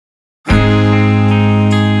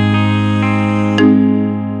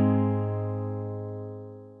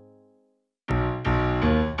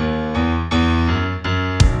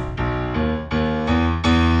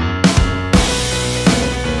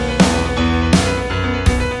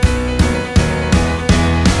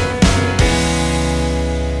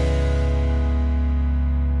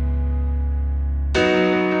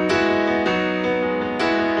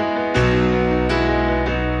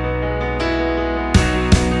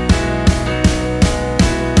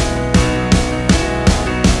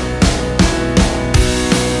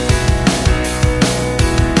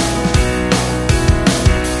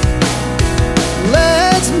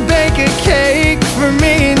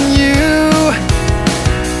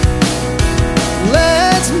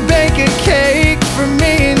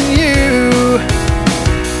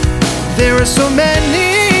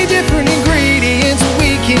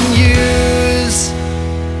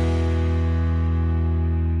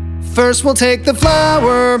First we'll take the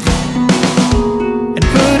flour and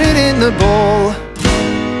put it in the bowl.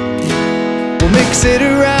 We'll mix it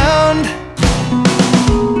around.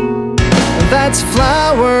 That's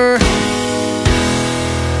flour.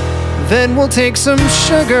 Then we'll take some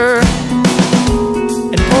sugar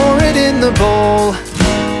and pour it in the bowl.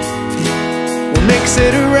 We'll mix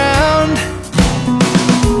it around.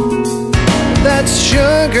 That's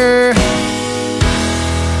sugar.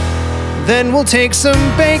 Then we'll take some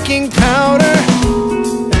baking powder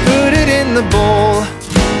and put it in the bowl.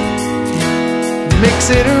 Mix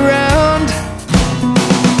it around.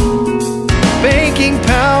 Baking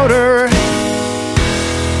powder.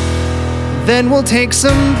 Then we'll take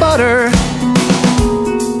some butter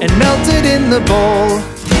and melt it in the bowl.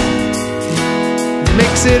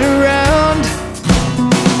 Mix it around.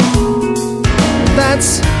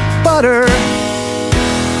 That's butter.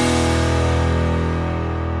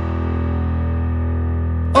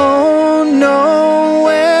 Oh no,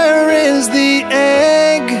 where is the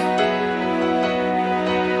egg?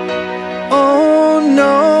 Oh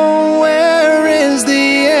no, where is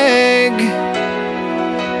the egg?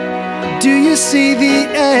 Do you see the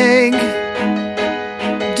egg?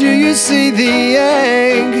 Do you see the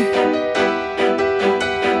egg?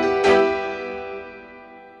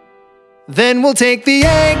 Then we'll take the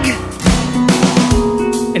egg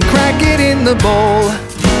and crack it in the bowl.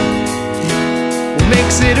 We'll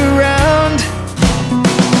mix it around.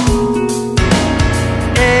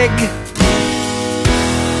 Egg.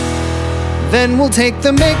 Then we'll take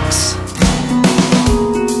the mix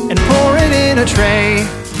and pour it in a tray.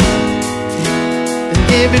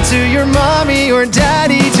 Give it to your mommy or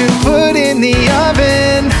daddy to put in the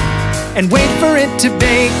oven and wait for it to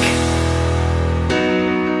bake.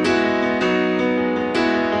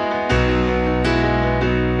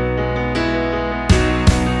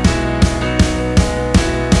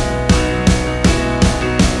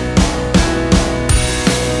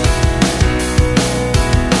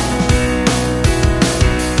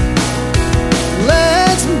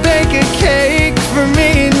 Let's bake a cake for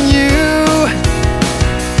me and you.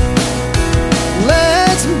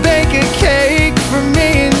 Let's bake a cake for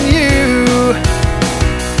me and you.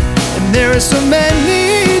 And there are so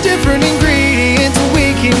many different ingredients.